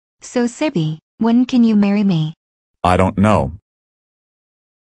So Sebby, when can you marry me? I don't know.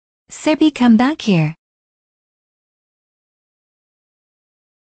 Sebby, come back here.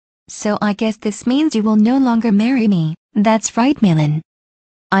 So I guess this means you will no longer marry me. That's right, Maelin.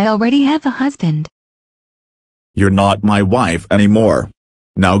 I already have a husband. You're not my wife anymore.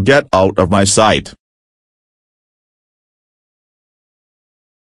 Now get out of my sight.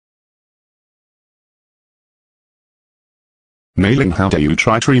 Maelin, how dare you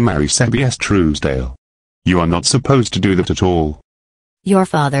try to remarry Sebby Truesdale? You are not supposed to do that at all. Your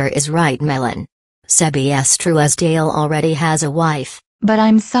father is right, Maelin. Sebby Truesdale already has a wife. But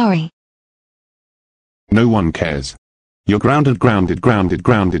I'm sorry. No one cares. You're grounded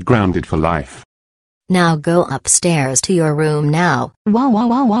for life. Now go upstairs to your room now.